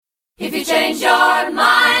If you change your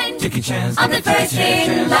mind, take a chance. I'm the first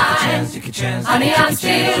in line. Honey, I'm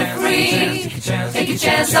still free. Take a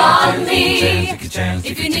chance on me.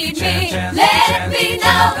 If you need me, let me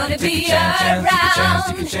know. Gonna be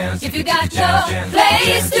around. If you got no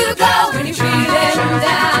place to go when you're feeling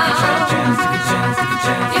down.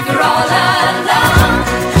 If you're all alone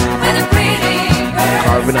with a pretty girl.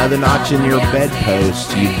 Carve another notch in your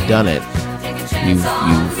bedpost. You've done it. You've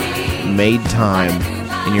made time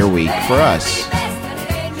in your week for us,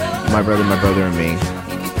 my brother, and me.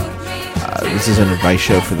 This is an advice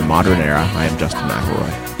show for the modern era. I am Justin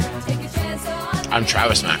McElroy. I'm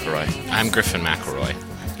Travis McElroy. I'm Griffin McElroy.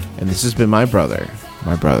 And this has been my brother,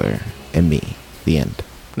 and me. The end.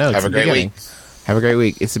 No, it's Have a great week. Have a great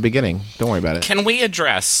week. It's the beginning. Don't worry about it. Can we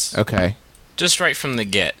address? Okay. Just right from the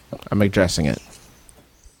get. I'm addressing it.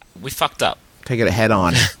 We fucked up. Take it head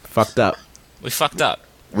on. Fucked up. We fucked up.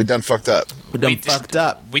 We done fucked up. Fucked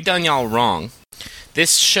up. We done y'all wrong.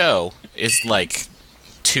 This show is like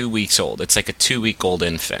 2 weeks old. It's like a 2-week-old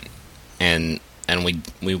infant, and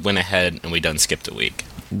we went ahead and we done skipped a week.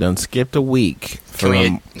 Done skipped a week.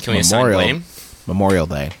 Can we assign blame? Memorial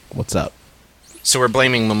Day. What's up? So we're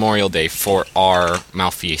blaming Memorial Day for our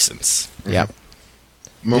malfeasance. Yep.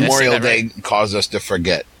 Memorial Day right? caused us to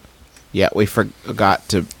forget. Yeah, we forgot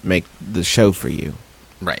to make the show for you.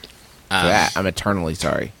 Right. For that, I'm eternally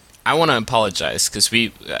sorry. I want to apologize because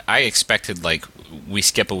I expected like we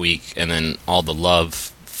skip a week and then all the love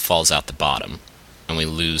falls out the bottom and we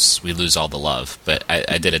lose all the love. But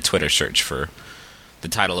I did a Twitter search for the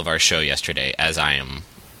title of our show yesterday, as I am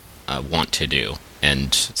want to do,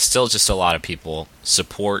 and still just a lot of people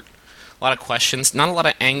support, a lot of questions, not a lot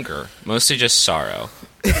of anger, mostly just sorrow.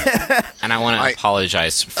 And I want to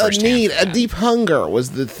apologize firsthand. A deep hunger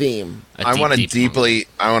was the theme. I want to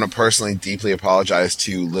personally deeply apologize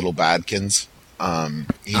to Little Badkins.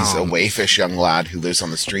 He's a waifish young lad who lives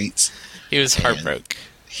on the streets. He was heartbroken.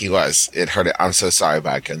 He was. It hurt it. I'm so sorry,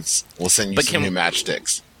 Badkins. We'll send you some new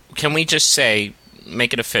matchsticks. Can we just say,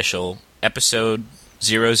 make it official, episode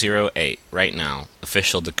 008 right now,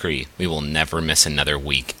 official decree, we will never miss another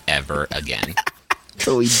week ever again.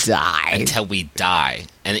 Until we die.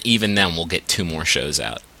 And even then, we'll get 2 more shows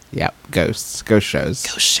out. Yep, ghost shows.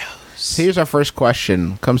 Ghost shows. So here's our first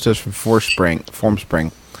question. Comes to us from Formspring.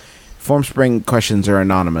 Formspring questions are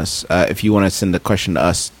anonymous. If you want to send a question to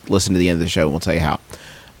us, listen to the end of the show and we'll tell you how.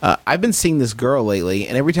 I've been seeing this girl lately,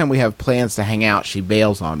 and every time we have plans to hang out, she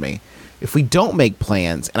bails on me. If we don't make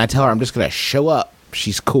plans, and I tell her I'm just going to show up,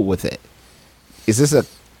 she's cool with it. Is this a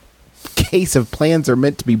case of plans are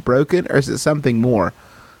meant to be broken, or is it something more?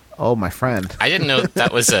 Oh, my friend. I didn't know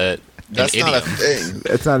that was That's not a thing.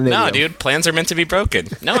 That's not an idiom. No, dude, plans are meant to be broken.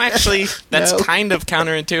 No, actually, that's kind of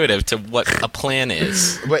counterintuitive to what a plan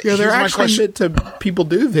is. But Yeah, they're actually meant to people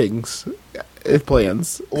do things.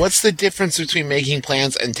 Plans. What's the difference between making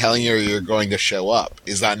plans and telling her you're going to show up?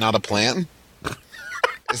 Is that not a plan?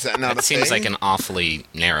 Is that not a thing? It seems like an awfully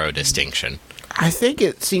narrow distinction. I think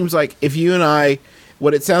it seems like if you and I,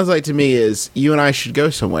 what it sounds like to me is you and I should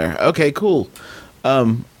go somewhere. Okay, cool.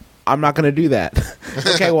 I'm not going to do that.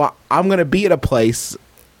 Okay, well, I'm going to be at a place.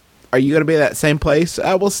 Are you going to be at that same place?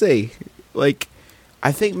 We'll see. Like,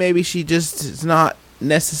 I think maybe she just is not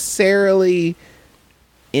necessarily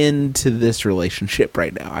into this relationship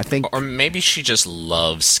right now. I think, or maybe she just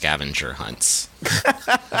loves scavenger hunts.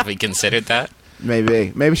 Have we considered that?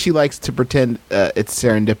 Maybe she likes to pretend it's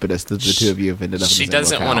serendipitous that the two of you have ended up. She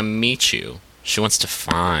doesn't want to meet you. She wants to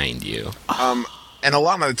find you. And a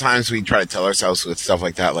lot of the times we try to tell ourselves with stuff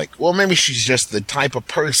like that, like, well, maybe she's just the type of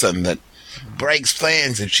person that breaks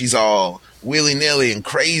plans and she's all willy-nilly and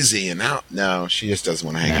crazy and out. No, she just doesn't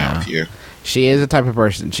want to hang out with you. She is the type of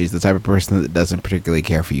person. She's the type of person that doesn't particularly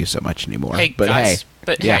care for you so much anymore. Hey, guys,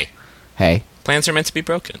 hey. Plans are meant to be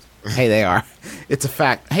broken. Hey, they are. It's a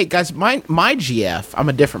fact. Hey, guys, my GF, I'm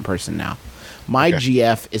a different person now. My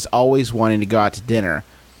GF is always wanting to go out to dinner,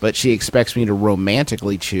 but she expects me to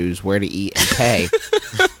romantically choose where to eat and pay.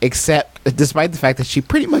 Except, despite the fact that she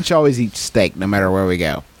pretty much always eats steak no matter where we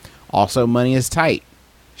go. Also, money is tight.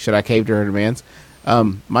 Should I cave to her demands?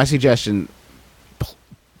 My suggestion,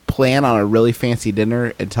 plan on a really fancy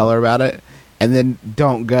dinner and tell her about it, and then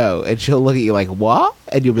don't go. And she'll look at you like, what?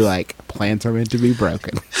 And you'll be like, plans are meant to be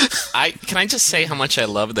broken. Can I just say how much I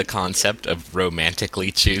love the concept of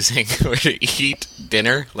romantically choosing where to eat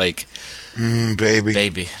dinner? Like, baby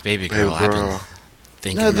girl, I've been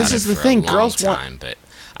thinking about it for a long time, but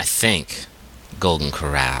I think Golden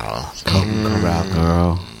Corral. Corral,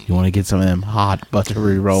 girl. You want to get some of them hot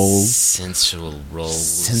buttery rolls? Sensual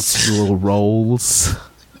rolls.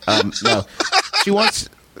 No.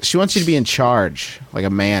 She wants you to be in charge, like a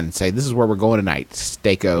man. Say, this is where we're going tonight,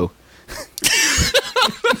 Stako.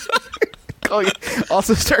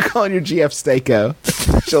 Also, start calling your GF Stako.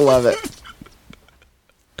 She'll love it.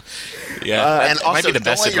 Yeah, and also, might be the don't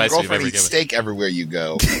best let your advice we've girlfriend ever eat given. steak everywhere you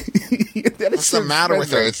go. That is What's the matter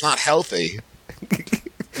with her? It's not healthy.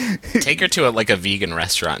 Take her to a vegan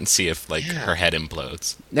restaurant and see if her head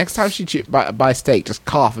implodes. Next time she buy steak, just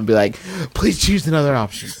cough and be like, "Please choose another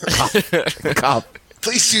option." Cough. Cough.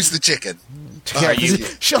 Please choose the chicken. Are you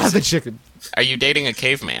She'll have the chicken. are you dating a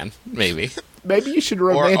caveman? Maybe. Maybe you should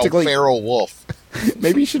Or a romantically. feral wolf.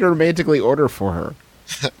 Maybe you should romantically order for her.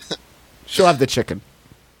 She'll have the chicken.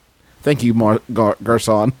 Thank you,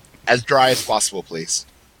 Garcon. As dry as possible, please.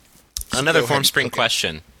 Another Go form ahead. spring Okay.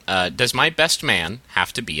 question. Does my best man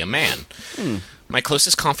have to be a man? My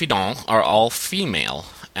closest confidants are all female,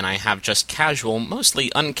 and I have just casual,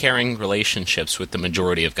 mostly uncaring relationships with the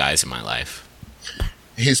majority of guys in my life.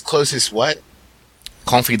 His closest what?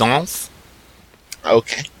 Confidants?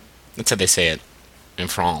 Okay. That's how they say it in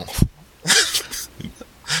France.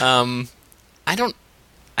 I don't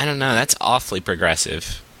know. That's awfully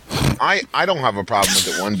progressive. I don't have a problem with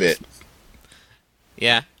it one bit.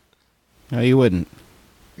 Yeah. No, you wouldn't.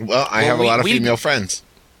 Well, I have a lot of we- female friends.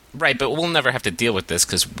 Right, but we'll never have to deal with this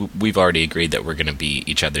because we've already agreed that we're going to be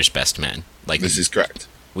each other's best men. Like This is correct.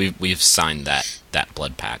 we've signed that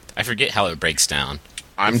blood pact. I forget how it breaks down.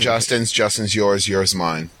 I'm Justin's, Justin's yours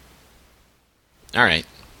mine. All right.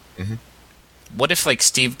 What if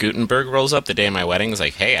Steve Gutenberg rolls up the day of my wedding? Is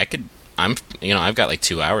like, hey, I've got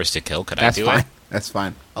 2 hours to kill. Could That's I do fine. it? That's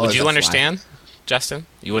fine. I'll let Would you that understand, Justin?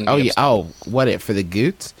 You wouldn't. slide. Oh be yeah. upset? Oh, what it for the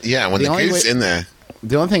goots? Yeah, when The the only goose way- in there.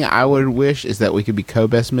 The only thing I would wish is that we could be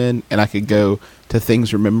co-best men, and I could go to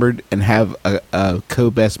Things Remembered and have a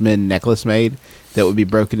co-best men necklace made that would be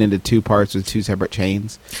broken into two parts with two separate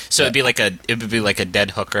chains. So it'd be like a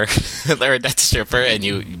dead hooker or a dead stripper,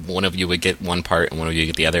 and one of you would get one part and one of you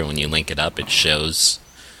get the other. When you link it up, it shows.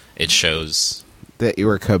 That you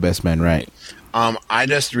were co-best men, right? I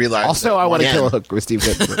just realized. Also, that I want to again- kill a hooker with Steve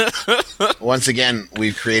Gutenberg. Once again,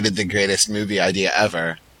 we've created the greatest movie idea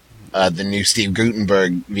ever. The new Steve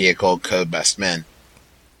Gutenberg vehicle, Code Best Men.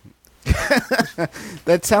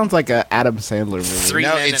 That sounds like a Adam Sandler movie. Three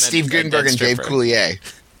No, men it's and Steve a Gutenberg dead and Dave stripper. Coulier.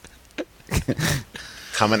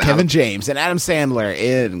 Coming Kevin out. James and Adam Sandler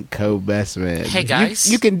in co-best men. Hey, guys.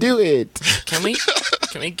 you can do it. Can we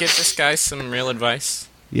give this guy some real advice?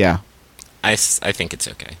 Yeah, I think it's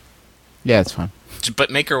okay, yeah, it's fine. but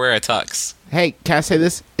make her wear a tux. Hey, can I say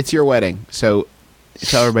this? It's your wedding, so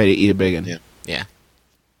tell everybody to eat a big one. Yeah. Yeah.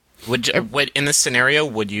 Would in this scenario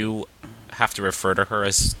would you have to refer to her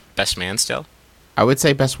as best man still? I would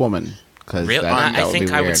say best woman because Really? I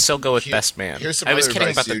think I would still go with best man. Here's some I was other kidding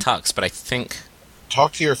advice, about the dude. tux, but I think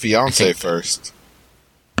Talk to your fiance first.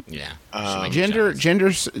 yeah.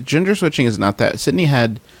 Gender switching is not that. Sydney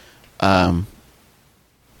had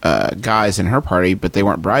guys in her party, but they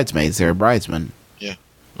weren't bridesmaids; they were bridesmen. Yeah.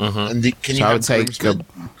 Mhm. And can you So I have would say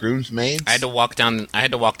groomsmaids? I had to walk down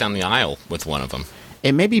the aisle with one of them.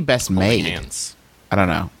 It may be best Holding maid. hands. I don't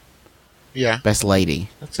know. Yeah. Best lady.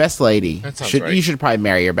 Best lady. that sounds right. You should probably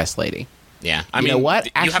marry your best lady. Yeah, I You mean, know what?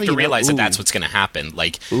 you have Actually, to you know- realize that ooh. that's what's going to happen.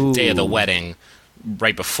 Like day of the Ooh. wedding,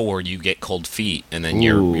 right before you get cold feet, and then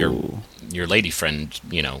Ooh. your lady friend,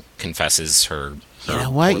 confesses her. You know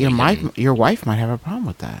what? poorly Your wife might have a problem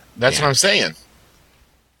with that. That's Yeah. what I'm saying.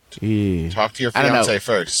 Yeah. Talk to your I don't know. fiance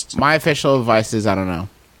first. My official advice is I don't know.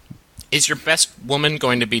 Is your best woman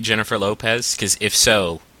going to be Jennifer Lopez? Because if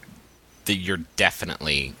so, you're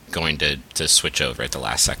definitely going to switch over at the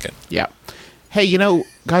last second. Yeah. Hey,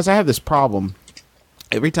 guys, I have this problem.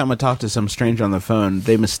 Every time I talk to some stranger on the phone,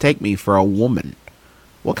 they mistake me for a woman.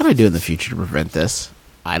 What can I do in the future to prevent this?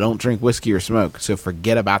 I don't drink whiskey or smoke, so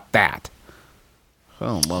forget about that.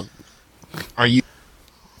 Oh, well, Are you?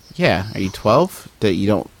 yeah. Are you 12 that you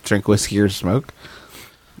don't drink whiskey or smoke?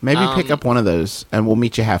 Maybe pick up one of those, and we'll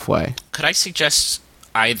meet you halfway. Could I suggest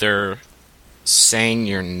either saying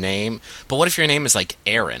your name? But what if your name is like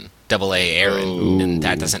Aaron, double A Aaron, and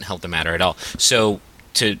that doesn't help the matter at all? So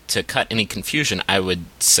to cut any confusion, I would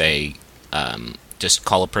say just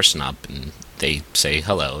call a person up, and they say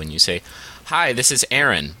hello, and you say, "Hi, this is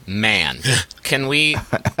Aaron, man. Can we?"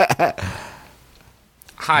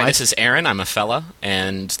 Hi, this is Aaron. I'm a fella,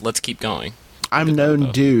 and let's keep going. I'm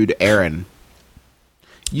known dude, Aaron.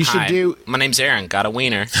 You should Hi, do my name's Aaron. Got a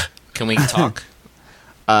wiener. Can we talk?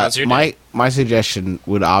 How's your day? my suggestion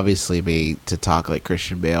would obviously be to talk like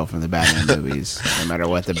Christian Bale from the Batman movies, no matter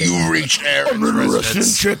what the You reached Aaron's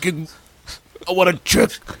residence. checking. I want to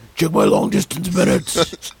check my long distance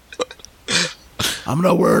minutes. I'm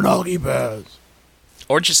not wearing hockey pads.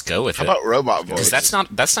 Or just go with How it. about robot voice? Because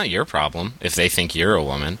that's not your problem if they think you're a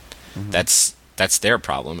woman. Mm-hmm. That's their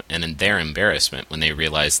problem and in their embarrassment when they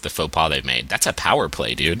realize the faux pas they've made. That's a power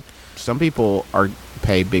play, dude. Some people are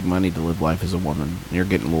pay big money to live life as a woman. You're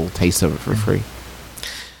getting a little taste of it for free.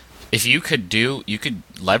 If you could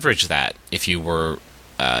leverage that if you were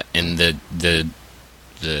in the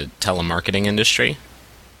telemarketing industry.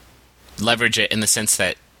 Leverage it in the sense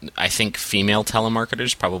that I think female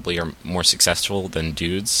telemarketers probably are more successful than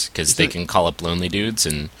dudes because they can call up lonely dudes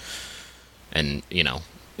and you know,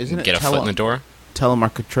 Isn't get a foot in the door.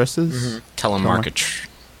 Telemarketresses? Mm-hmm.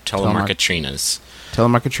 Telemarketrinas.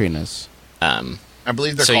 Telemarketrinas. I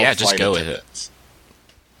believe they're so called just flight go attendants.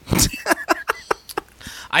 with it.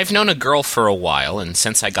 I've known a girl for a while, and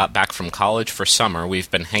since I got back from college for summer, we've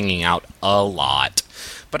been hanging out a lot.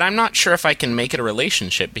 But I'm not sure if I can make it a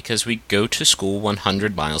relationship because we go to school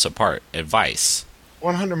 100 miles apart. Advice.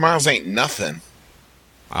 100 miles ain't nothing.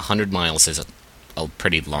 100 miles is a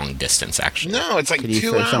pretty long distance, actually. No, it's like Can you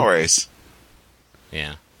 2 throw some- hours.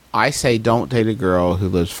 Yeah. I say don't date a girl who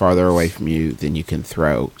lives farther away from you than you can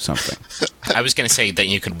throw something. I was going to say that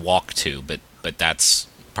you could walk to, but that's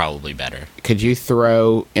probably better. Could you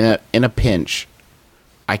throw in a pinch?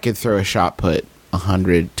 I could throw a shot put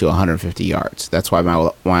 100 to 150 yards. That's why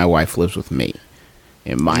my wife lives with me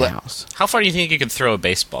in my house. How far do you think you could throw a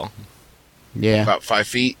baseball? Yeah, About 5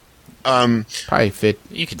 feet. probably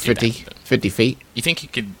You could do 50, that, but- 50 feet. You think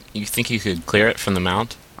you could clear it from the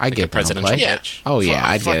mound? I Like get a presidential home plate. pitch? Oh yeah,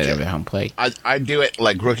 I'd Fuck get it yeah. at home plate. I'd do it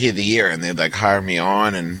like Rookie of the Year, and they'd like hire me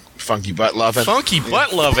on and funky butt loving. Funky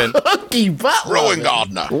butt loving. Funky butt Rowan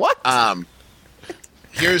loving. Gardner. What?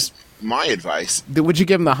 Here's my advice. Would you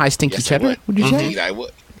give him the high stinky Yes, cheddar? I Would you say? Indeed, I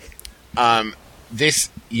would. This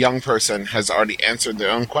young person has already answered their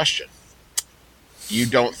own question. You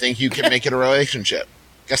don't think you can make it a relationship?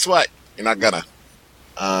 Guess what? You're not gonna.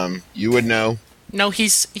 You would know. No,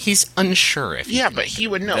 he's unsure if. Yeah, but he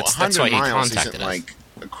would know. That's 100 why he miles contacted isn't us. like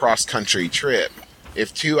a cross-country trip.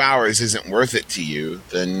 If 2 hours isn't worth it to you,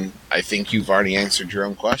 then I think you've already answered your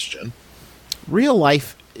own question. Real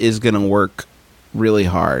life is going to work really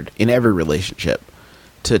hard in every relationship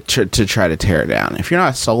to try to tear it down. If you're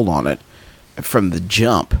not sold on it from the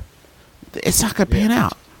jump, it's not going to pan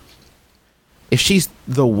out. If she's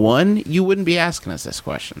the one, you wouldn't be asking us this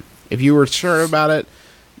question. If you were sure about it,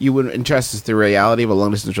 you wouldn't entrust us. The reality of a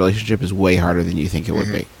long-distance relationship is way harder than you think it would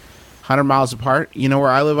be. 100 miles apart. You know where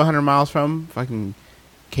I live 100 miles from? Fucking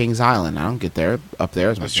Kings Island. I don't get there up there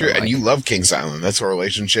as much. That's true. And you love Kings Island. That's a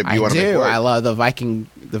relationship you I want to make do. work. I love the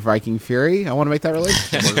Viking Fury. I want to make that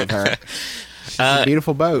relationship work with her. She's a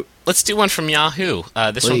beautiful boat. Let's do one from Yahoo.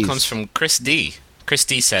 This one Please. comes from Chris D. Chris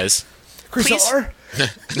D says, Chris Please- R.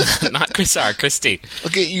 not Chris R. Chris D.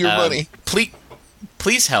 Look at your money.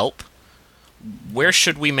 Please help. Where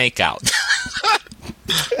should we make out?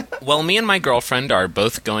 Well, me and my girlfriend are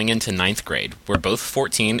both going into 9th grade. We're both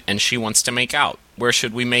 14, and she wants to make out. Where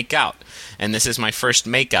should we make out? And this is my first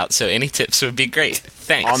makeout, so any tips would be great.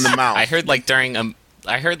 Thanks. On the mouth. I heard like during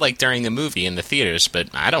a movie in the theaters, but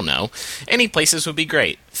I don't know. Any places would be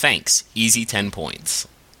great. Thanks. Easy 10 points.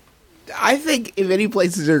 I think if any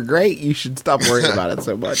places are great, you should stop worrying about it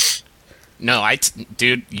so much. No,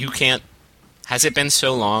 dude, you can't. Has it been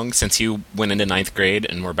so long since you went into 9th grade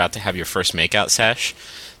and were about to have your first makeout sesh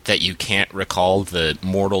that you can't recall the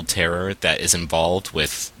mortal terror that is involved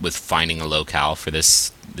with finding a locale for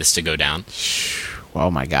this to go down? Oh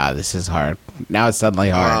my god, this is hard. Now it's suddenly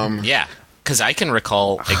hard. Yeah, because I can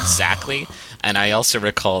recall exactly, and I also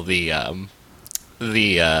recall the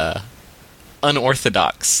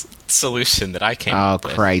unorthodox solution that I came up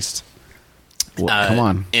with. Christ. Well, come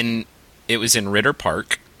on. It was in Ritter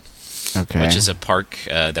Park. Okay. Which is a park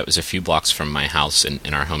that was a few blocks from my house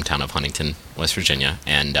in our hometown of Huntington, West Virginia.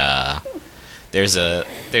 And there's a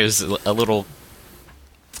little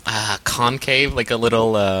concave, like a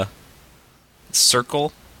little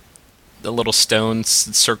circle, a little stone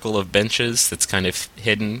circle of benches that's kind of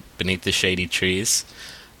hidden beneath the shady trees.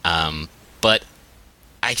 But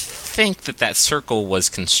I think that circle was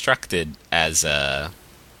constructed as a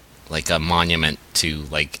monument to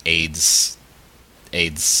like AIDS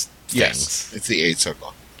things. Yes, it's the 8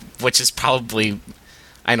 circle. Which is probably,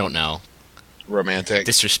 I don't know, Romantic.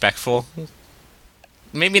 disrespectful.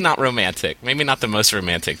 Maybe not romantic. Maybe not the most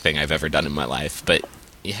romantic thing I've ever done in my life. But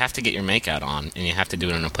you have to get your makeout on, and you have to do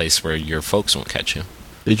it in a place where your folks won't catch you.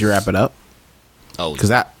 Did you wrap it up? Oh, Because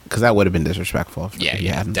that would have been disrespectful. If you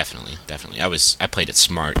yeah, hadn't. definitely. I played it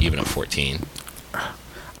smart, even at 14.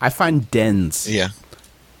 I find dens Yeah.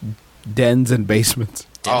 and basements.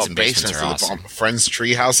 Dens and basements basements are are awesome. the bomb. Friends'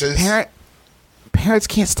 tree houses. Parents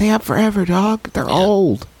can't stay up forever, dog. They're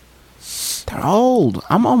old. They're old.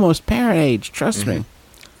 I'm almost parent age. Trust me.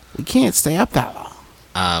 We can't stay up that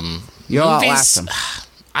long. You'll outlast them.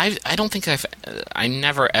 I don't think I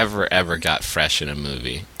never ever got fresh in a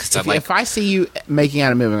movie because If I see you making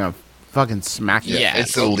out a movie, I'm gonna fucking smack you. Yeah,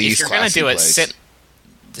 it's the least. If you're gonna do it, place.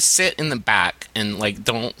 sit in the back and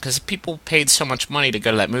don't, because people paid so much money to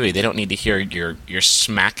go to that movie. They don't need to hear your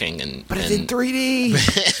smacking and. But it's in 3D.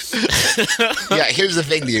 Yeah, here's the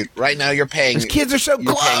thing, dude. Right now, you're paying. Those kids are so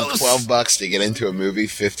you're close. paying $12 to get into a movie.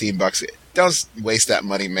 $15. Don't waste that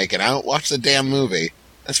money making out. Watch the damn movie.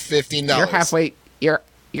 That's $15. You're halfway.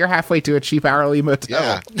 You're halfway to a cheap hourly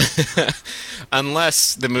motel. Yeah.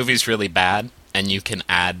 Unless the movie's really bad and you can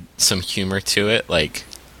add some humor to it, like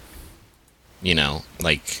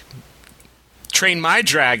Train My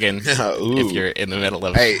Dragon. If you're in the middle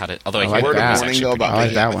of although I hear word that. of warning though about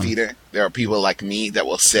being that in one. the theater, there are people like me that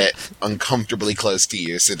will sit uncomfortably close to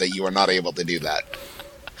you so that you are not able to do that.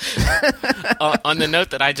 On the note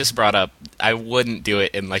that I just brought up, I wouldn't do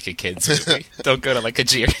it in like a kid's movie. Don't go to like a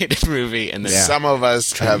G-rated movie and then Some of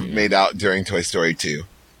us have made out during Toy Story 2.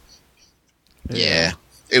 Yeah.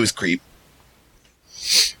 It was creep.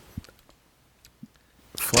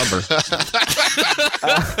 Flubber.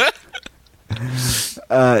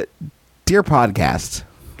 Dear podcast.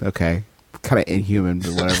 Okay. Kind of inhuman,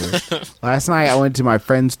 but whatever. Last night I went to my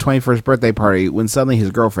friend's 21st birthday party when suddenly his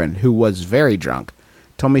girlfriend, who was very drunk,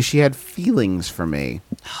 told me she had feelings for me.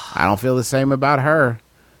 I don't feel the same about her.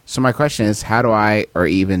 So my question is, how do I, or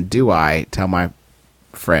even do I, tell my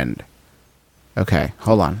friend? Okay,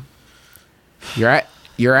 hold on. You're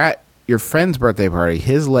at your friend's birthday party.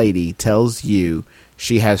 His lady tells you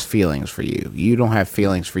she has feelings for you. You don't have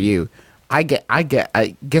feelings for you. I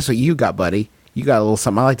guess what you got, buddy? You got a little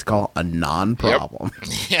something I like to call a non-problem.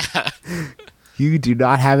 Yeah. You do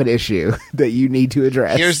not have an issue that you need to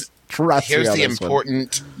address. Here's the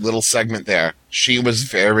important little segment there. She was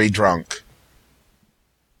very drunk.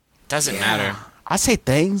 Doesn't matter. I say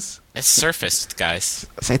things. It's surfaced, guys.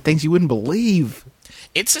 I say things you wouldn't believe.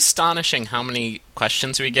 It's astonishing how many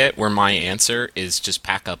questions we get where my answer is just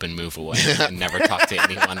pack up and move away and never talk to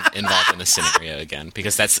anyone involved in the scenario again,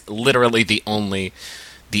 because that's literally the only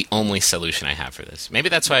solution I have for this. Maybe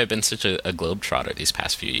that's why I've been such a globetrotter these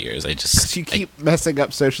past few years. You keep messing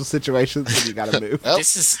up social situations and you gotta move.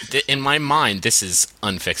 This is, in my mind, this is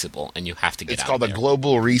unfixable and you have to get out. It's called of a there.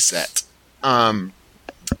 global reset.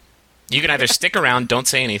 You can either stick around, don't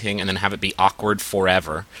say anything, and then have it be awkward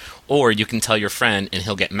forever, or you can tell your friend and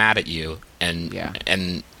he'll get mad at you and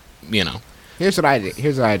you know. Here's what I do.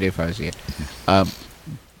 Here's what I do if I was you.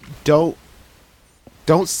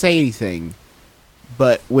 Don't say anything,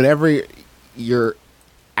 but whenever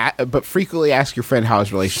but frequently ask your friend how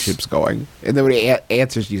his relationship's going, and then when he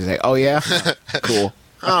answers, you say, "Oh yeah, cool."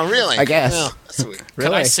 Oh, really? I guess. Oh, that's weird. Really?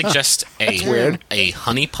 Could I suggest weird. a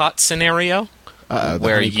honeypot scenario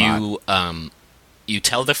where you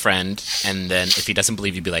tell the friend, and then if he doesn't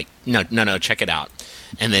believe you, be like, no, check it out,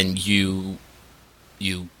 and then you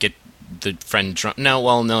get the friend drunk.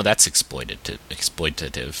 No, that's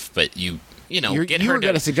exploitative. But you You're get her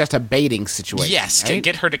going to suggest a baiting situation. yes, right?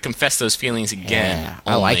 get her to confess those feelings again. Yeah,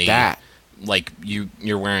 I like that. Like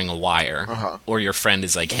you're wearing a wire, or your friend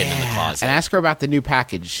is like hidden in the closet. And ask her about the new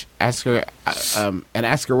package. Ask her, and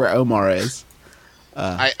ask her where Omar is.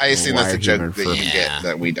 I assume that's a Wire joke humor that for- you get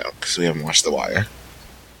that we don't, because we haven't watched The Wire.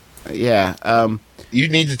 Yeah. You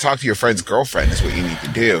need to talk to your friend's girlfriend is what you need to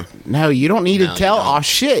do. No, you don't need to No, tell. you don't. Oh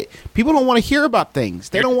shit! People don't want to hear about things.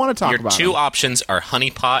 They don't want to talk Your about two them. options are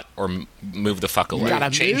honeypot or move the fuck away. You gotta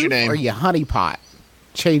Change move your name. or you honeypot.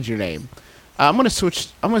 Change your name. I'm gonna switch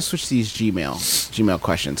these Gmail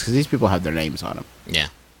questions because these people have their names on them. Yeah.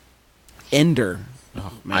 Ender.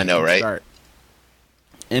 Oh, man, I know, good right? start.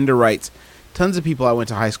 Ender writes, tons of people I went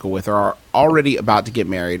to high school with are already about to get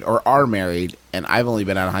married or are married, and I've only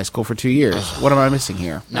been out of high school for 2 years. What am I missing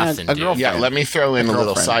here? Nothing, A dude. girlfriend. Yeah, let me throw in a little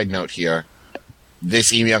girlfriend. side note here.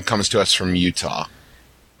 This email comes to us from Utah.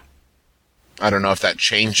 I don't know if that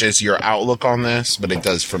changes your outlook on this, but it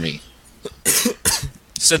does for me.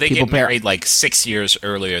 So they People get married like 6 years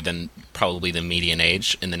earlier than probably the median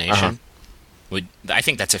age in the nation. I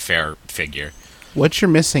think that's a fair figure. What you're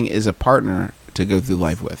missing is a partner to go through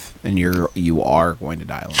life with, and you are going to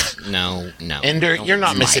die alone. No. Ender, Don't you're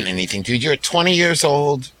not lie. missing anything, dude. You're 20 years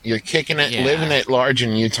old. You're kicking it, Yeah. living it large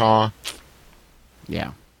in Utah.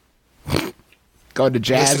 Yeah. Going to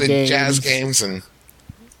jazz Listening games. to jazz games and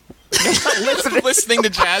Listening to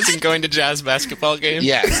jazz and going to jazz basketball games.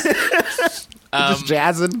 yes. Just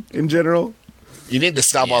jazzing in general. You need to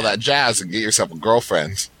stop all that jazz and get yourself a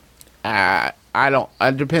girlfriend. I don't.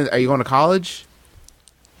 It depends. Are you going to college?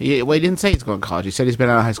 He didn't say he's going to college. He said he's been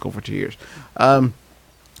out of high school for 2 years.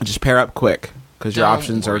 Just pair up quick, because your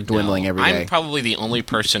options are dwindling every day. I'm probably the only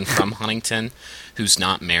person from Huntington who's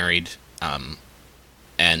not married, and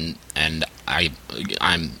I'm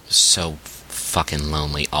so fucking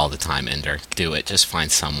lonely all the time, Ender. Do it. Just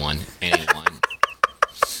find someone, anyone.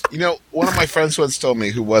 One of my friends once told me,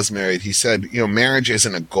 who was married, he said, marriage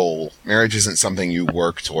isn't a goal. Marriage isn't something you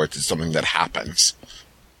work towards. It's something that happens.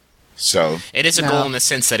 So it is a goal in the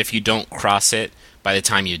sense that if you don't cross it by the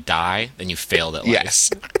time you die, then you failed at life. Yes.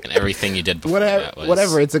 And everything you did before that was...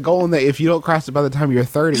 Whatever. It's a goal in that if you don't cross it by the time you're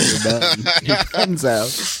 30, you're done. So,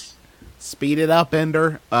 speed it up,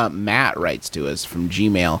 Ender. Matt writes to us from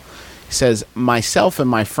Gmail. He says, myself and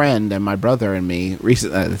my friend and my brother and me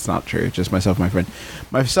recently... that's not true. Just myself and my friend.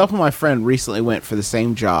 Myself and my friend recently went for the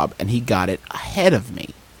same job, and he got it ahead of me.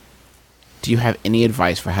 Do you have any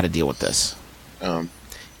advice for how to deal with this?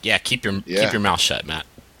 Yeah, keep your mouth shut, Matt.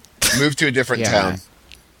 Move to a different town.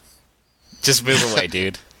 Just move away,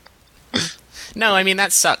 dude. No, I mean,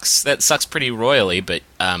 that sucks. That sucks pretty royally, but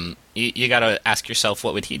you got to ask yourself,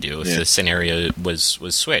 what would he do if the scenario was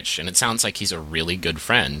switched? And it sounds like he's a really good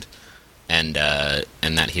friend, and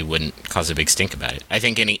that he wouldn't cause a big stink about it. I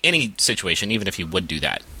think any situation, even if he would do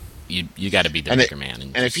that, you got to be the bigger man.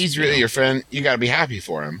 And if he's really your friend, you got to be happy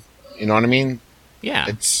for him. You know what I mean? Yeah.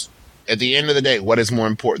 It's... At the end of the day, what is more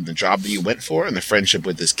important, the job that you went for and the friendship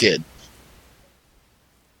with this kid?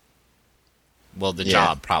 Well, the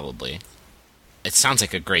job, probably. It sounds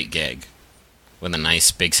like a great gig with a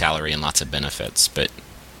nice big salary and lots of benefits, but...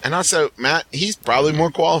 And also, Matt, he's probably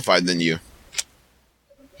more qualified than you.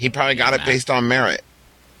 He probably got it based on merit.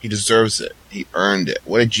 He deserves it. He earned it.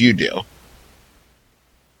 What did you do?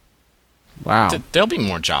 Wow. There'll be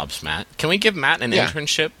more jobs, Matt. Can we give Matt an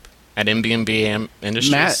internship at MBMBAM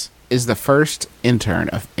Industries? Matt is the first intern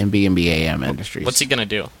of MBMBAM Industries. What's he going to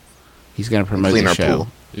do? He's going to promote the show.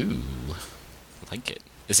 Ooh, I like it.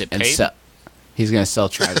 Is it and paid? He's going to sell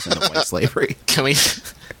Travis into white slavery. Can we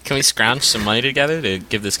scrounge some money together to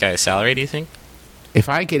give this guy a salary, do you think? If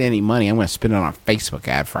I get any money, I'm going to spend it on a Facebook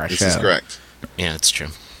ad for our show. This is correct. Yeah, that's true.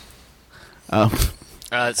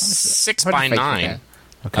 6x9,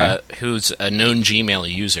 who's a known Gmail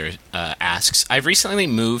user, asks, I've recently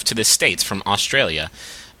moved to the States from Australia,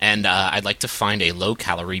 and I'd like to find a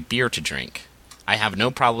low-calorie beer to drink. I have no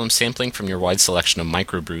problem sampling from your wide selection of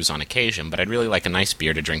microbrews on occasion, but I'd really like a nice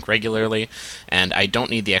beer to drink regularly, and I don't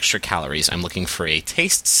need the extra calories. I'm looking for a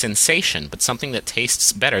taste sensation, but something that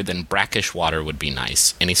tastes better than brackish water would be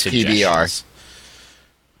nice. Any suggestions? PBR.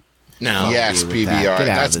 No. Yes, PBR.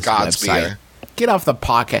 That's God's beer. Get off the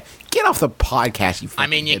podcast. Get off the podcast, you fucking I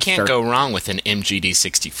mean, you can't go wrong with an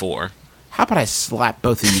MGD64. How about I slap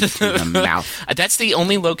both of you two in the mouth? That's the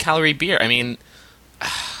only low-calorie beer. I mean...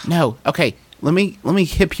 No. Okay. Let me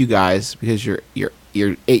hip you guys, because you're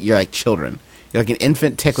like children. You're like an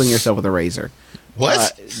infant tickling yourself with a razor.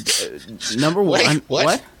 What? Number one. Wait,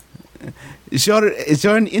 what? Is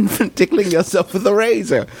you're an infant tickling yourself with a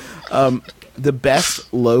razor. The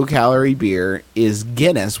best low-calorie beer is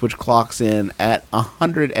Guinness, which clocks in at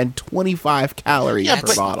 125 calories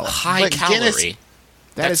per bottle. High calorie.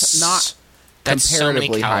 That's not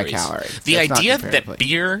comparatively so high calories. The idea that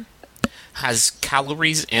beer has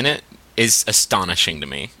calories in it is astonishing to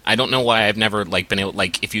me. I don't know why I've never been able,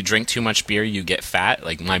 if you drink too much beer, you get fat.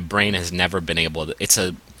 My brain has never been able to. It's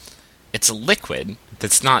a liquid.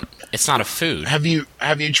 It's not a food. Have you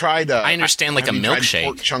tried? I understand a milkshake.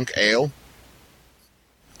 Pork chunk ale.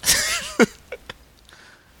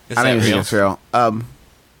 I don't even think it's real.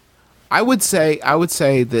 I would say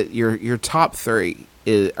that your top three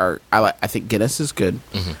I think Guinness is good.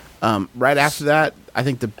 Mm-hmm. Right after that, I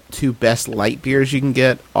think the two best light beers you can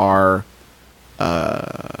get are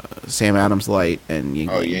Sam Adams Light and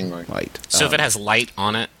Yingling Light. So if it has light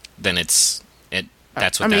on it, then that's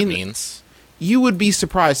what that means. You would be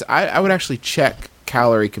surprised. I would actually check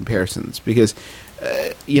calorie comparisons, because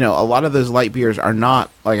a lot of those light beers are not,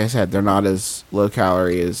 like I said, they're not as low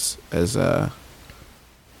calorie as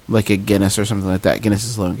like a Guinness or something like that. Guinness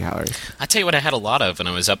is low in calories. I tell you what I had a lot of when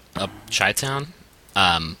I was up Chi-Town.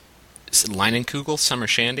 Leinenkugel Summer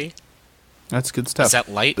Shandy. That's good stuff. Is that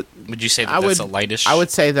light? Would you say that's a lightish? I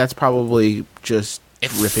would say that's probably just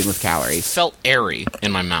ripping with calories. It felt airy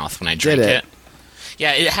in my mouth when I drank it.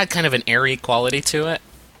 Yeah, it had kind of an airy quality to it.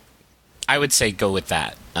 I would say go with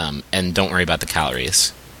that, and don't worry about the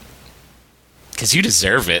calories. Because you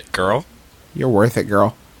deserve it, girl. You're worth it,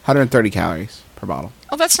 girl. 130 calories per bottle.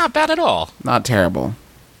 Oh, that's not bad at all. Not terrible.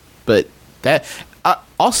 But that...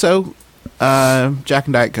 also, Jack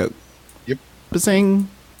and Diet Coke. Yep. Bazing.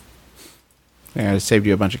 Yeah, I saved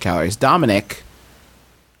you a bunch of calories. Dominic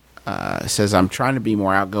says, I'm trying to be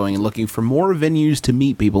more outgoing and looking for more venues to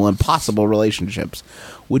meet people and possible relationships.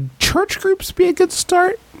 Would church groups be a good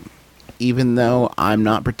start? Even though I'm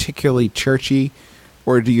not particularly churchy,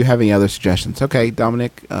 or do you have any other suggestions? Okay,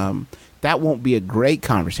 Dominic, that won't be a great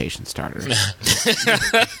conversation starter.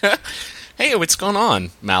 Hey, what's going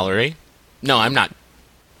on, Mallory? No, I'm not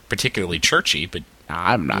particularly churchy, but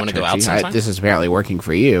I'm not want to churchy. go out sometime? This is apparently working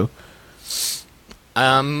for you.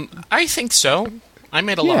 I think so. I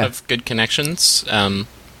made a lot of good connections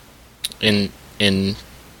in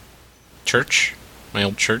church, my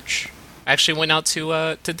old church. I actually went out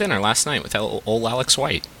to dinner last night with old Alex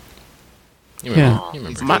White. You remember? Yeah. You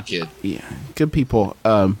remember? Good kid. Yeah, good people.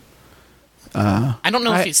 I don't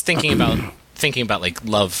know if he's thinking about like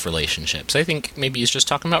love relationships. I think maybe he's just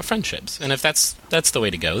talking about friendships. And if that's the way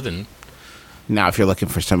to go, then Now, if you're looking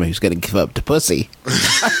for somebody who's going to give up to pussy,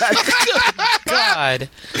 God.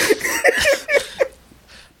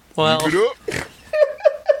 Well,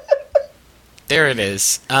 there it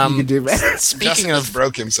is. you can do better. Speaking of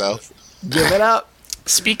broke himself. Give it up.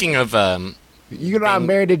 speaking of You're not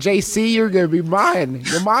married to JC. You're going to be mine.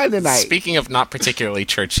 You're mine tonight. speaking of not particularly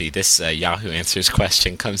churchy, this Yahoo Answers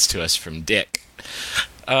question comes to us from Dick.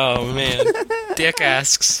 Oh man, Dick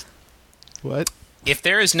asks, What? if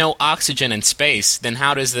there is no oxygen in space, then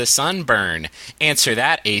how does the sun burn? Answer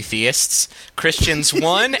that, atheists. Christians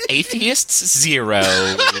 1, atheists 0.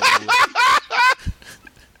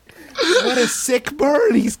 What a sick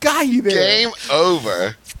bird. He's got you there. Game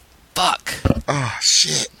over. Fuck. Oh,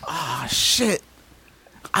 shit. Oh, shit.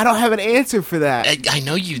 I don't have an answer for that. I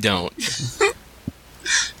know you don't.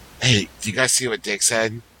 Hey, do you guys see what Dick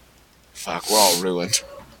said? Fuck, we're all ruined.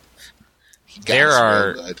 There Guys,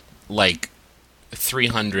 are real good. like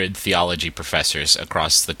 300 theology professors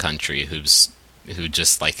across the country who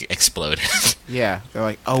just like exploded. Yeah. They're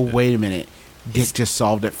like, oh, wait a minute. Dick just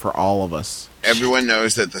solved it for all of us. Everyone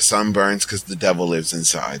knows that the sun burns because the devil lives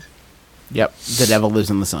inside. Yep. The devil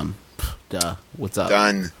lives in the sun. Duh. What's up?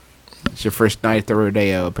 Done. It's your first night at the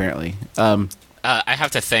rodeo, apparently. I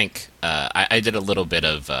have to thank. I did a little bit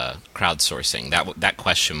of crowdsourcing. That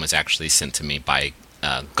question was actually sent to me by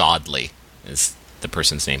Godly, is the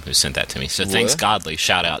person's name who sent that to me. So thanks, What? Godly.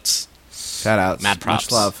 Shout outs. Shout outs. Mad props.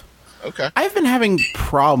 Much love. Okay. I've been having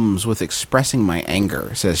problems with expressing my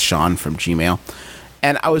anger, says Sean from Gmail.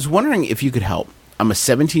 And I was wondering if you could help. I'm a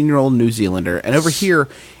 17-year-old New Zealander, and over here,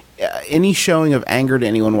 any showing of anger to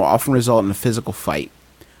anyone will often result in a physical fight.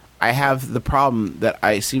 I have the problem that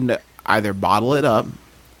I seem to either bottle it up,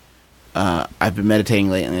 I've been meditating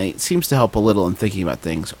lately, and it seems to help a little in thinking about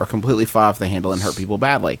things, or completely fall off the handle and hurt people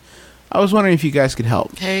badly. I was wondering if you guys could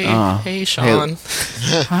help. Hey, Sean.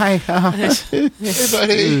 Hi. Hey,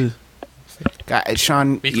 buddy.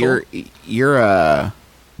 Sean, Be cool. you're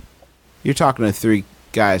talking to three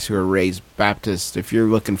guys who are raised Baptist. If you're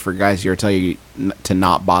looking for guys here to tell you to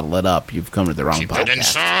not bottle it up, you've come to the wrong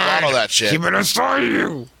podcast. Bottle that shit. Keep it inside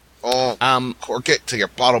you. Oh, cork it till your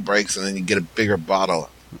bottle breaks, and then you get a bigger bottle.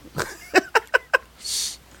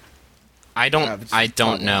 I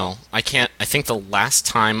don't know. I can't. I think the last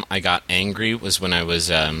time I got angry was when I was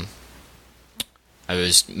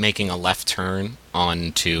making a left turn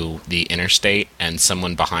onto the interstate, and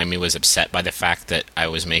someone behind me was upset by the fact that I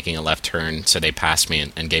was making a left turn, so they passed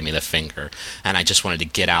me and gave me the finger, and I just wanted to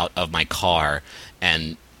get out of my car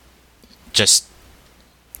and just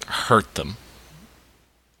hurt them.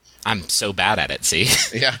 I'm so bad at it, see?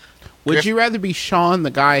 Yeah. Would you rather be Sean,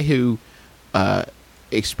 the guy who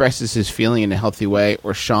expresses his feeling in a healthy way,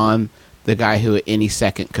 or Sean, the guy who at any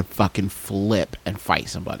second could fucking flip and fight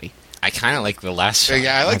somebody? I kind of like the last shot.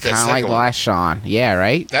 Yeah, I like that kind of second like one. last Sean. Yeah,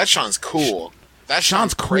 right? That Sean's cool. That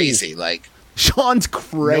Sean's Sean's crazy. Like, Sean's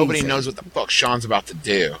crazy. nobody knows what the fuck Sean's about to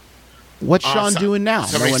do. What's Sean doing now? No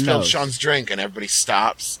Somebody one spilled knows. Sean's drink, and everybody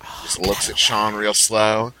stops, just looks at Sean real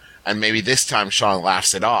slow, and maybe this time Sean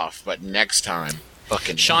laughs it off, but next time,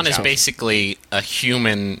 fucking Sean is out. basically a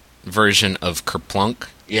human version of Kerplunk.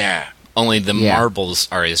 Yeah. Only the Yeah. marbles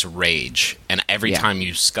are his rage, and every Yeah. time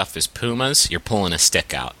you scuff his pumas, you're pulling a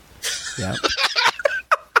stick out. Yeah.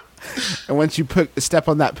 And once you step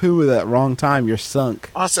on that poo at that wrong time, you're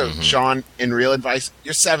sunk. Also, Sean, in real advice,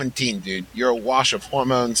 you're 17, dude. You're a wash of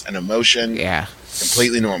hormones and emotion. Yeah.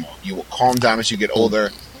 Completely normal. You will calm down as you get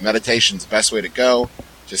older. Meditation's the best way to go.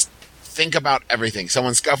 Just think about everything.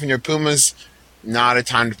 Someone scuffing your pumas, not a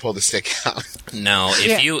time to pull the stick out. No,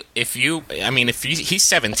 if he's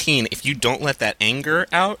 17, if you don't let that anger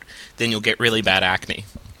out, then you'll get really bad acne.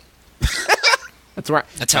 That's right.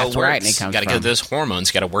 That's how it where works. acne You comes got to from. get those hormones.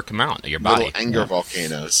 You got to work them out in your body. Little anger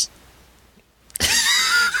volcanoes.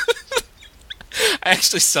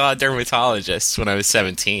 actually saw a dermatologist when I was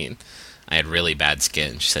 17. I had really bad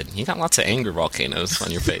skin. She said, "You got lots of anger volcanoes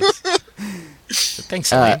on your face." So,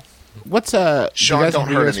 thanks, Elaine. Sean, don't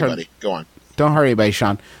hurt anybody. Go on. Don't hurt anybody,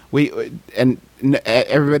 Sean.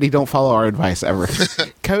 Everybody don't follow our advice ever.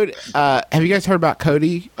 Cody, have you guys heard about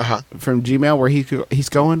Cody from Gmail, where he's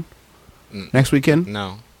going next weekend?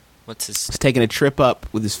 No. What's his? He's taking a trip up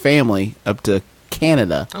with his family up to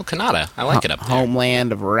Canada. Oh, Canada. I like it up there.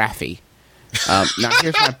 Homeland of Raffi. Now,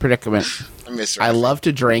 here's my predicament. I love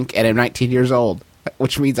to drink, and I'm 19 years old,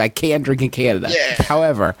 which means I can drink in Canada. Yeah.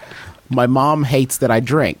 However, my mom hates that I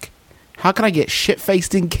drink. How can I get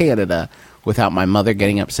shit-faced in Canada without my mother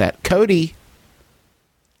getting upset? Cody,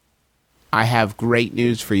 I have great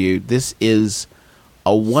news for you. This is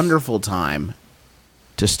a wonderful time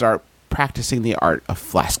to start practicing the art of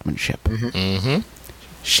flaskmanship. Mm-hmm.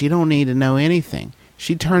 She don't need to know anything.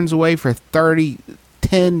 She turns away for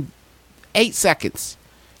 8 seconds.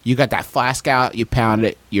 You got that flask out, you pound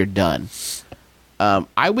it, you're done.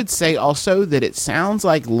 I would say also that it sounds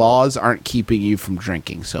like laws aren't keeping you from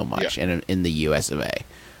drinking so much in the US of A.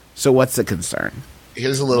 So what's the concern?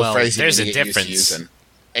 Here's a little phrase there's you a get used to difference. using.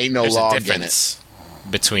 Ain't no There's law a in it. difference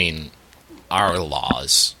between our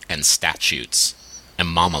laws and statutes and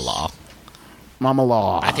mama law. Mama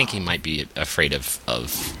law. I think he might be afraid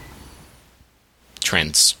of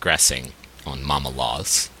transgressing on mama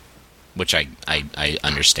laws, which I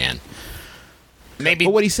understand. Maybe.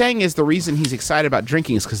 But what he's saying is the reason he's excited about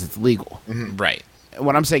drinking is because it's legal. Right.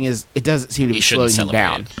 What I'm saying is it doesn't seem to be He shouldn't slowing him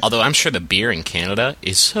celebrate down. it. Although I'm sure the beer in Canada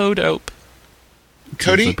is so dope.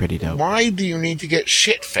 Cody, Usually pretty dope. why do you need to get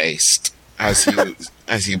shit-faced, as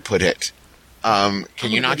you put it? Can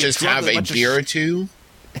you not just have a beer or two?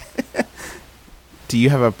 Do you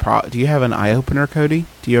have do you have an eye opener, Cody?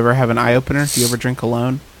 Do you ever have an eye opener? Do you ever drink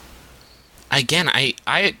alone? Again, When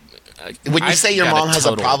you I've say your got mom has a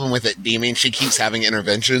total- problem with it, do you mean she keeps having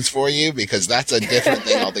interventions for you? Because that's a different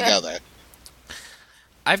thing altogether.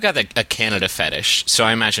 I've got a Canada fetish, so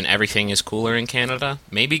I imagine everything is cooler in Canada.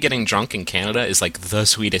 Maybe getting drunk in Canada is like the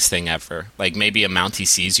sweetest thing ever. Like maybe a Mountie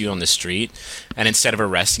sees you on the street, and instead of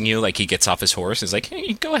arresting you, like he gets off his horse and is like,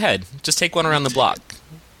 "Hey, go ahead, just take one around the block."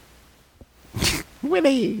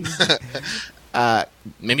 Willie.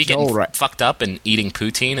 Maybe Joel, getting right. fucked up and eating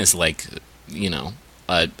poutine is like,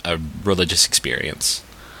 a religious experience.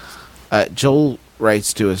 Joel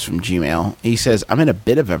writes to us from Gmail. He says, I'm in a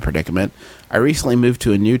bit of a predicament. I recently moved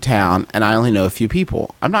to a new town, and I only know a few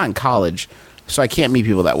people. I'm not in college, so I can't meet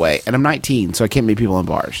people that way. And I'm 19, so I can't meet people in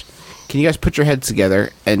bars. Can you guys put your heads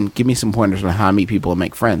together and give me some pointers on how I meet people and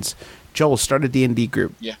make friends? Joel, start a D&D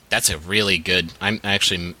group. Yeah. That's a really good...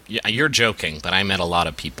 You're joking, but I met a lot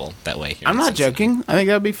of people that way here. I'm in not Cincinnati. joking. I think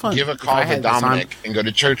that would be fun. Give a If call I to had the time- Dominic and go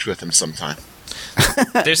to church with him sometime.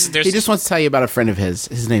 There's He just wants to tell you about a friend of his.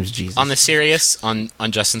 His name's Jesus. on the serious, on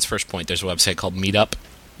Justin's first point, there's a website called Meetup.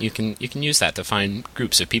 You can use that to find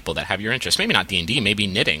groups of people that have your interest. Maybe not D&D, maybe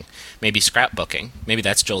knitting, maybe scrapbooking. Maybe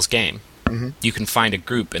that's Joel's game. Mm-hmm. You can find a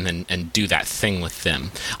group and do that thing with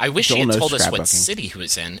them. I wish Joel he had knows told us what scrapbooking. city he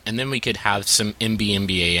was in, and then we could have some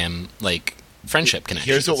MBMBAM like friendship connections.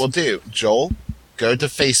 Here's what we'll do. Joel, go to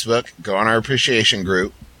Facebook, go on our appreciation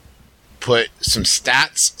group, put some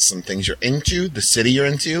stats, some things you're into, the city you're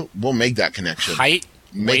into. We'll make that connection. Height,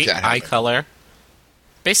 Make weight, that eye happen. color.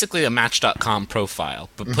 Basically a Match.com profile,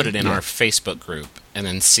 but put it in our Facebook group and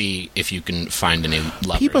then see if you can find any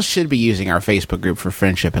lovers. People should be using our Facebook group for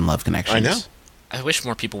friendship and love connections. I know. I wish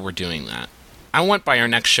more people were doing that. I want by our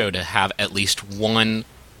next show to have at least one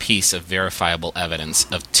piece of verifiable evidence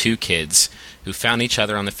of two kids who found each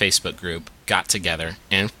other on the Facebook group, got together,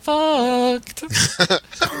 and fucked.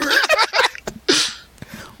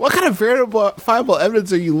 What kind of verifiable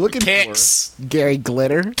evidence are you looking Pics. for? Gary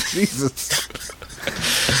Glitter? Jesus.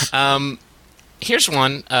 Here's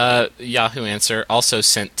one Yahoo answer, also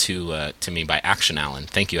sent to me by Action Allen.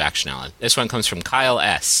 Thank you, Action Allen. This one comes from Kyle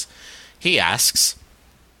S. He asks,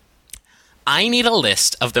 I need a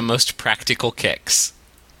list of the most practical kicks.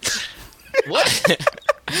 What?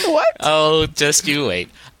 What? Oh, just you wait.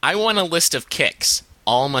 I want a list of kicks.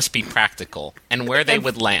 All must be practical, and where they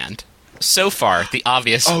would land. So far, the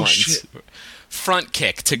obvious ones. Shit. Front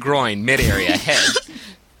kick to groin, mid-area, head.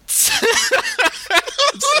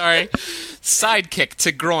 Sorry. Side kick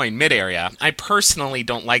to groin, mid-area. I personally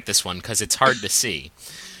don't like this one because it's hard to see.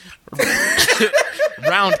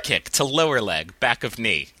 Round kick to lower leg, back of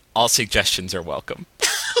knee. All suggestions are welcome.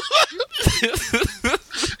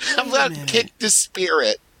 How about kick the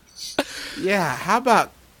spirit? Yeah, how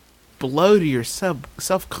about blow to your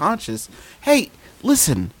self-conscious? Hey,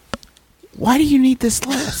 listen. Why do you need this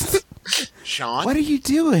list? Sean? What are you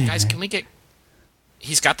doing? Guys, can we get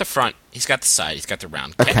He's got the front, he's got the side, he's got the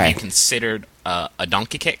round. Okay. Can be considered a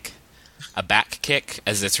donkey kick, a back kick,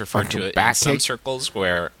 as it's referred Like a to in back some kick? circles,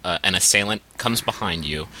 where an assailant comes behind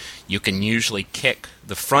you. You can usually kick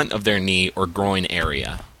the front of their knee or groin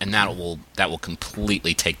area, and that will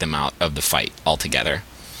completely take them out of the fight altogether.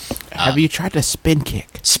 Have you tried to spin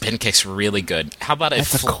kick? Spin kick's really good. How about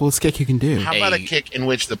That's the coolest kick you can do. How about a kick in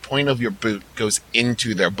which the point of your boot goes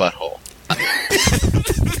into their butthole?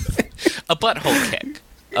 a butthole kick?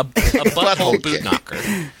 A butthole boot kick. knocker.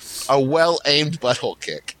 A well-aimed butthole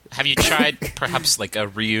kick. Have you tried perhaps like a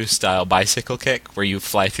Ryu-style bicycle kick where you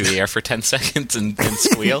fly through the air for 10 seconds and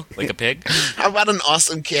squeal like a pig? How about an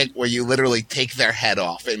awesome kick where you literally take their head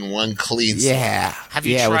off in one clean stroke? Yeah. Have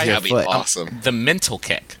you with tried- your That'd be foot. awesome. The mental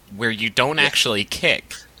kick, where you don't actually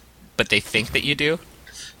kick, but they think that you do.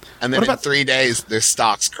 And then What in about- 3 days, their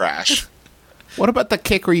stocks crash. What about the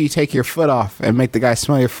kick where you take your foot off and make the guy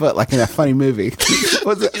smell your foot like in that funny movie?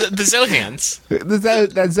 What's it? The Zohans.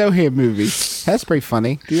 That Zohan movie. That's pretty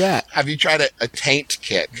funny. Do that. Have you tried a taint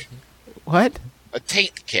kick? What? A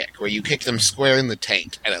taint kick, where you kick them square in the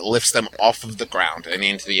taint, and it lifts them off of the ground and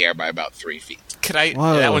into the air by about 3 feet. Could I?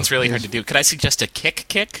 Whoa. That one's really hard to do. Could I suggest a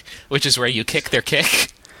kick, which is where you kick their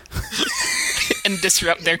kick and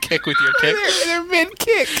disrupt their kick with your kick? They're mid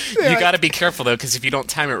kick. You got to be careful though, because if you don't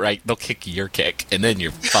time it right, they'll kick your kick, and then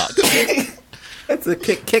you're fucked. That's a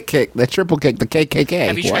kick, the triple kick, the KKK.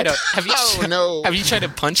 Have you tried a? Have you? Oh, no. Have you tried a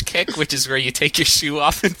punch kick, which is where you take your shoe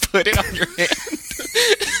off and put it on your hand,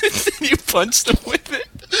 and then you punch them with it?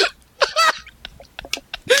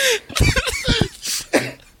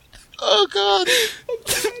 Oh, God.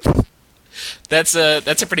 That's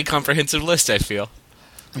a pretty comprehensive list, I feel.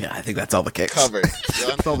 Yeah, I think that's all the kicks. Covered.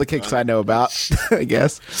 That's all the kicks I know about, I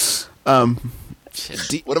guess.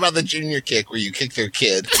 What about the junior kick, where you kick their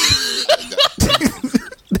kid?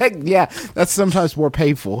 Yeah, that's sometimes more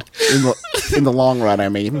painful in the long run, I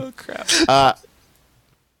mean. Oh crap!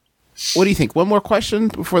 What do you think? One more question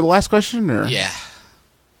before the last question? Or Yeah.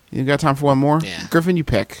 You got time for one more? Yeah. Griffin, you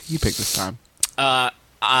pick. You pick this time.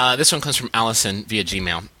 This one comes from Allison via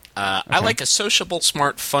Gmail. I like a sociable,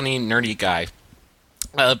 smart, funny, nerdy guy,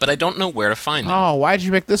 but I don't know where to find them. Oh, why'd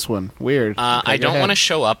you pick this one? Weird. I don't want to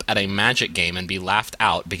show up at a Magic game and be laughed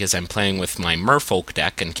out because I'm playing with my Merfolk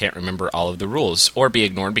deck and can't remember all of the rules, or be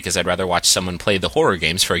ignored because I'd rather watch someone play the horror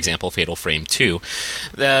games, for example, Fatal Frame 2,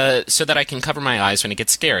 so that I can cover my eyes when it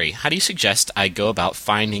gets scary. How do you suggest I go about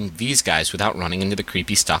finding these guys without running into the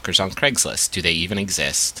creepy stalkers on Craigslist? Do they even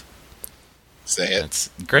exist? Say it. That's,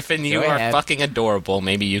 Griffin, you Go are ahead. fucking adorable.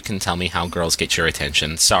 Maybe you can tell me how girls get your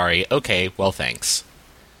attention. Sorry. Okay. Well, thanks.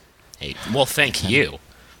 Hey. Well, thank you.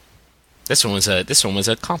 This one was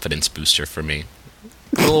a confidence booster for me.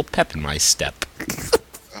 A little pep in my step.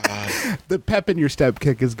 The pep in your step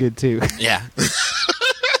kick is good, too. Yeah.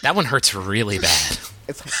 That one hurts really bad.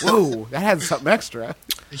 It's like, whoa, that had something extra.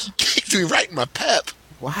 He kicked me right in my pep.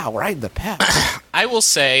 Wow, right in the pep. I will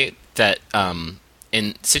say that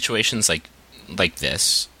in situations like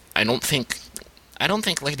this, I don't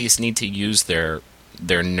think ladies need to use their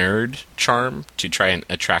nerd charm to try and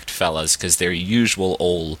attract fellas, because their usual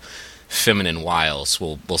old feminine wiles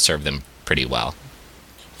will serve them pretty well.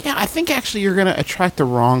 Yeah, I think actually you're going to attract the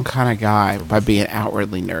wrong kind of guy by being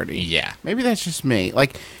outwardly nerdy. Yeah. Maybe that's just me.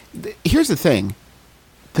 Like, here's the thing.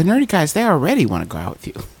 The nerdy guys, they already want to go out with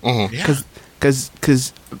you. Yeah.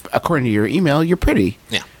 Because according to your email, you're pretty.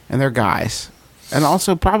 Yeah. And they're guys. And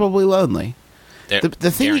also probably lonely. The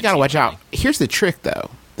thing you got to watch out. Here's the trick, though.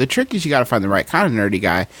 The trick is you got to find the right kind of nerdy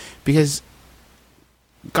guy, because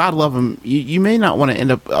God love them, you may not want to end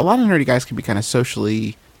up. A lot of nerdy guys can be kind of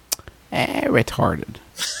socially retarded,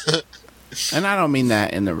 and I don't mean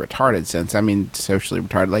that in the retarded sense. I mean socially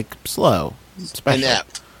retarded, like slow, special,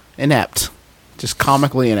 inept, just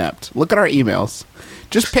comically inept. Look at our emails.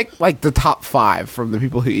 Just pick like the top 5 from the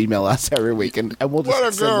people who email us every week, and we'll just What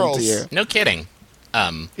are send them to girls? you. No kidding.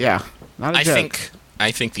 Yeah, not a I joke.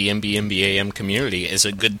 think the MBMBAM community is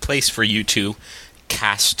a good place for you to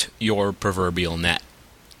cast your proverbial net.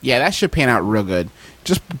 Yeah, that should pan out real good.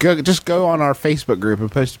 Just go on our Facebook group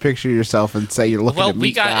and post a picture of yourself and say you're looking to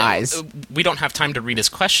meet guys. We don't have time to read his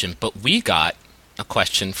question, but we got a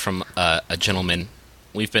question from a gentleman.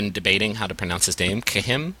 We've been debating how to pronounce his name.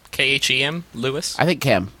 Khem, Khem, Lewis. I think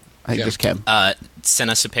Kim. I think Yeah. just Kim. Sent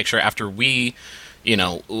us a picture after we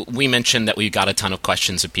mentioned that we got a ton of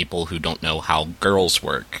questions of people who don't know how girls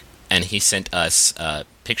work, and he sent us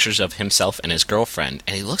pictures of himself and his girlfriend,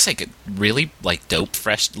 and he looks like a really dope,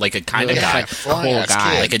 fresh, like a kind of Yeah, guy, like a cool Fly-ass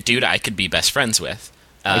guy. kid. like a dude I could be best friends with.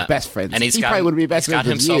 Like best friends. And he probably would be best he's got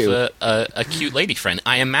friends with himself you. a cute lady friend.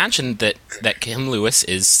 I imagine that Kim Lewis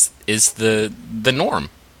is the norm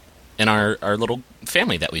in our little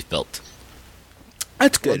family that we've built.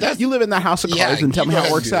 That's good. You live in that house of cards and tell me how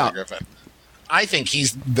it works out. Griffin. I think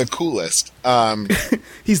he's the coolest.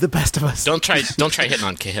 He's the best of us. Don't try hitting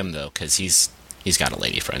on Kim though, because he's got a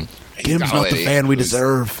lady friend. Kim's not the fan we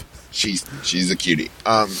deserve. She's a cutie.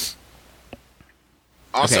 Also,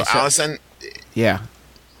 Allison. Yeah.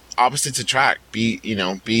 Opposites attract. Be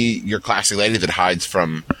your classy lady that hides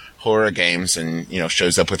from horror games and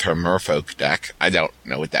shows up with her merfolk deck. I don't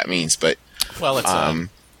know what that means, but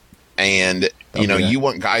it's you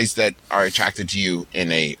want guys that are attracted to you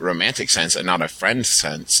in a romantic sense and not a friend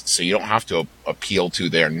sense. So you don't have to appeal to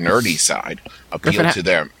their nerdy side. Appeal to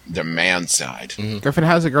their man side. Mm-hmm. Griffin,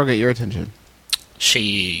 how does a girl get your attention?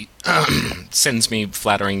 She sends me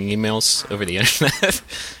flattering emails over the internet.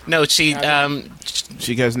 No, she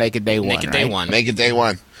goes naked day one. Naked day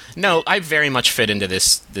one. No, I very much fit into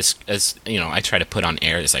this as I try to put on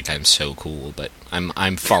air. It's like I'm so cool, but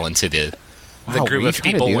I'm falling to the group of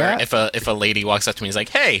people where if a lady walks up to me and is like,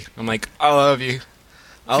 "Hey," I'm like, "I love you.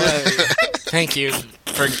 I love you. Thank you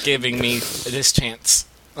for giving me this chance.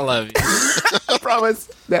 I love you." I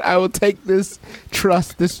promise that I will take this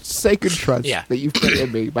trust, this sacred trust that you've put in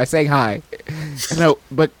me by saying hi. No,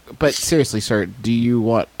 but seriously, sir, do you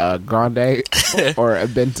want a grande or a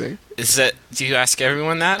bente? Do you ask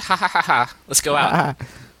everyone that? Ha ha ha ha. Let's go out.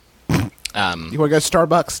 You want to go to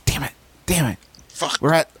Starbucks? Damn it. Fuck.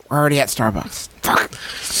 We're already at Starbucks. Fuck.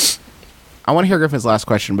 I want to hear Griffin's last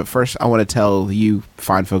question, but first I want to tell you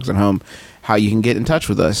fine folks at home how you can get in touch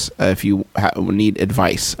with us if you need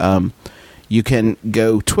advice. You can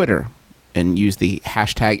go Twitter and use the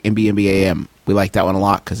hashtag MBMBAM. We like that one a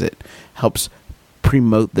lot because it helps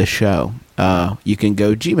promote the show. You can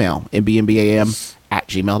go Gmail,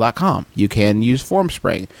 mbmbam@gmail.com. You can use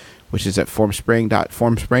FormSpring, which is at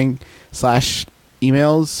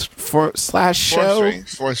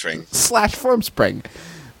formspring.formspring/emails/show/FormSpring.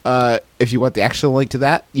 If you want the actual link to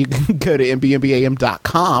that, you can go to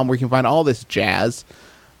mbmbam.com where you can find all this jazz.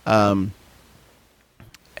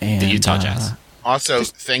 And the Utah Jazz. Also,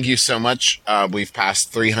 thank you so much. We've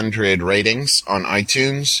passed 300 ratings on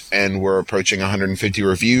iTunes, and we're approaching 150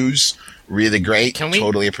 reviews. Really great. Can we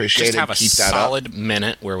totally appreciate just it. have a Keep that solid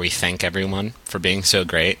minute where we thank everyone for being so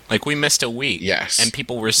great? Like, we missed a week. Yes. And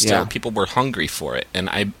people were hungry for it. And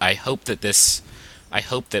I hope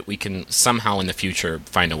that we can somehow in the future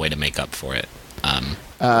find a way to make up for it.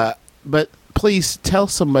 But please tell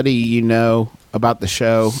somebody you know about the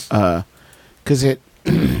show, because it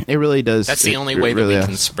really does. That's the only way that we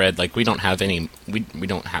can spread. Like, we don't have any. We're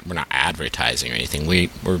not advertising or anything. We're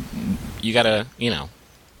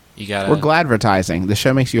gladvertising. The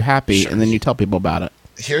show makes you happy, and then you tell people about it.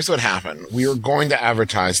 Here's what happened. We were going to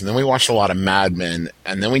advertise, and then we watched a lot of Mad Men,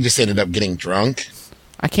 and then we just ended up getting drunk.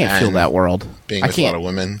 I can't feel that world. Being with a lot of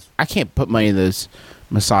women. I can't put money in those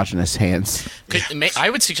misogynist hands. I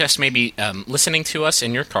would suggest maybe listening to us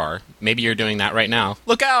in your car. Maybe you're doing that right now.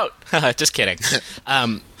 Look out! Just kidding.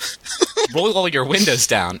 Roll all your windows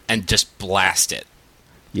down and just blast it.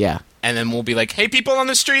 Yeah. And then we'll be like, "Hey, people on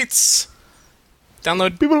the streets!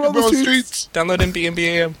 Download people on the streets. Download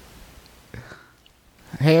MBMBAM.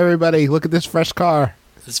 Hey, everybody! Look at this fresh car.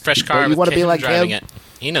 This fresh car. You want to be like him? It.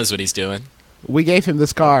 He knows what he's doing. We gave him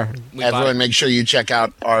this car. Everyone, make sure you check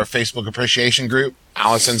out our Facebook appreciation group.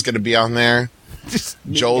 Allison's going to be on there.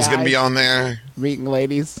 Joel's going to be on there. Meeting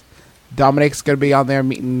ladies. Dominic's going to be on there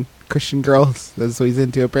meeting Christian girls. That's what he's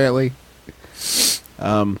into, apparently.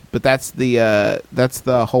 But that's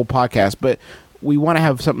the whole podcast. But we want to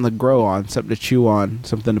have something to grow on, something to chew on,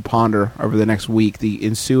 something to ponder over the next week, the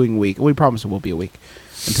ensuing week. We promise it will be a week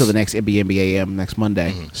until the next MBMBAM next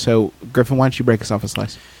Monday. Mm-hmm. So, Griffin, why don't you break us off a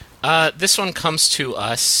slice? This one comes to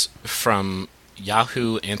us from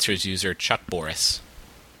Yahoo Answers user Chuck Boris,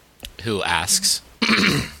 who asks,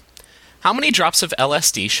 "How many drops of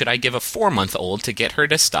LSD should I give a 4-month-old to get her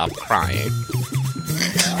to stop crying?"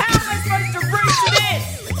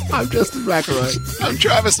 I'm Justin McElroy. I'm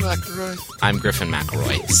Travis McElroy. I'm Griffin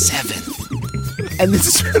McElroy. 7. And this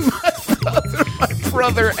is my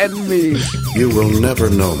brother and me. You will never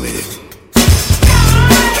know me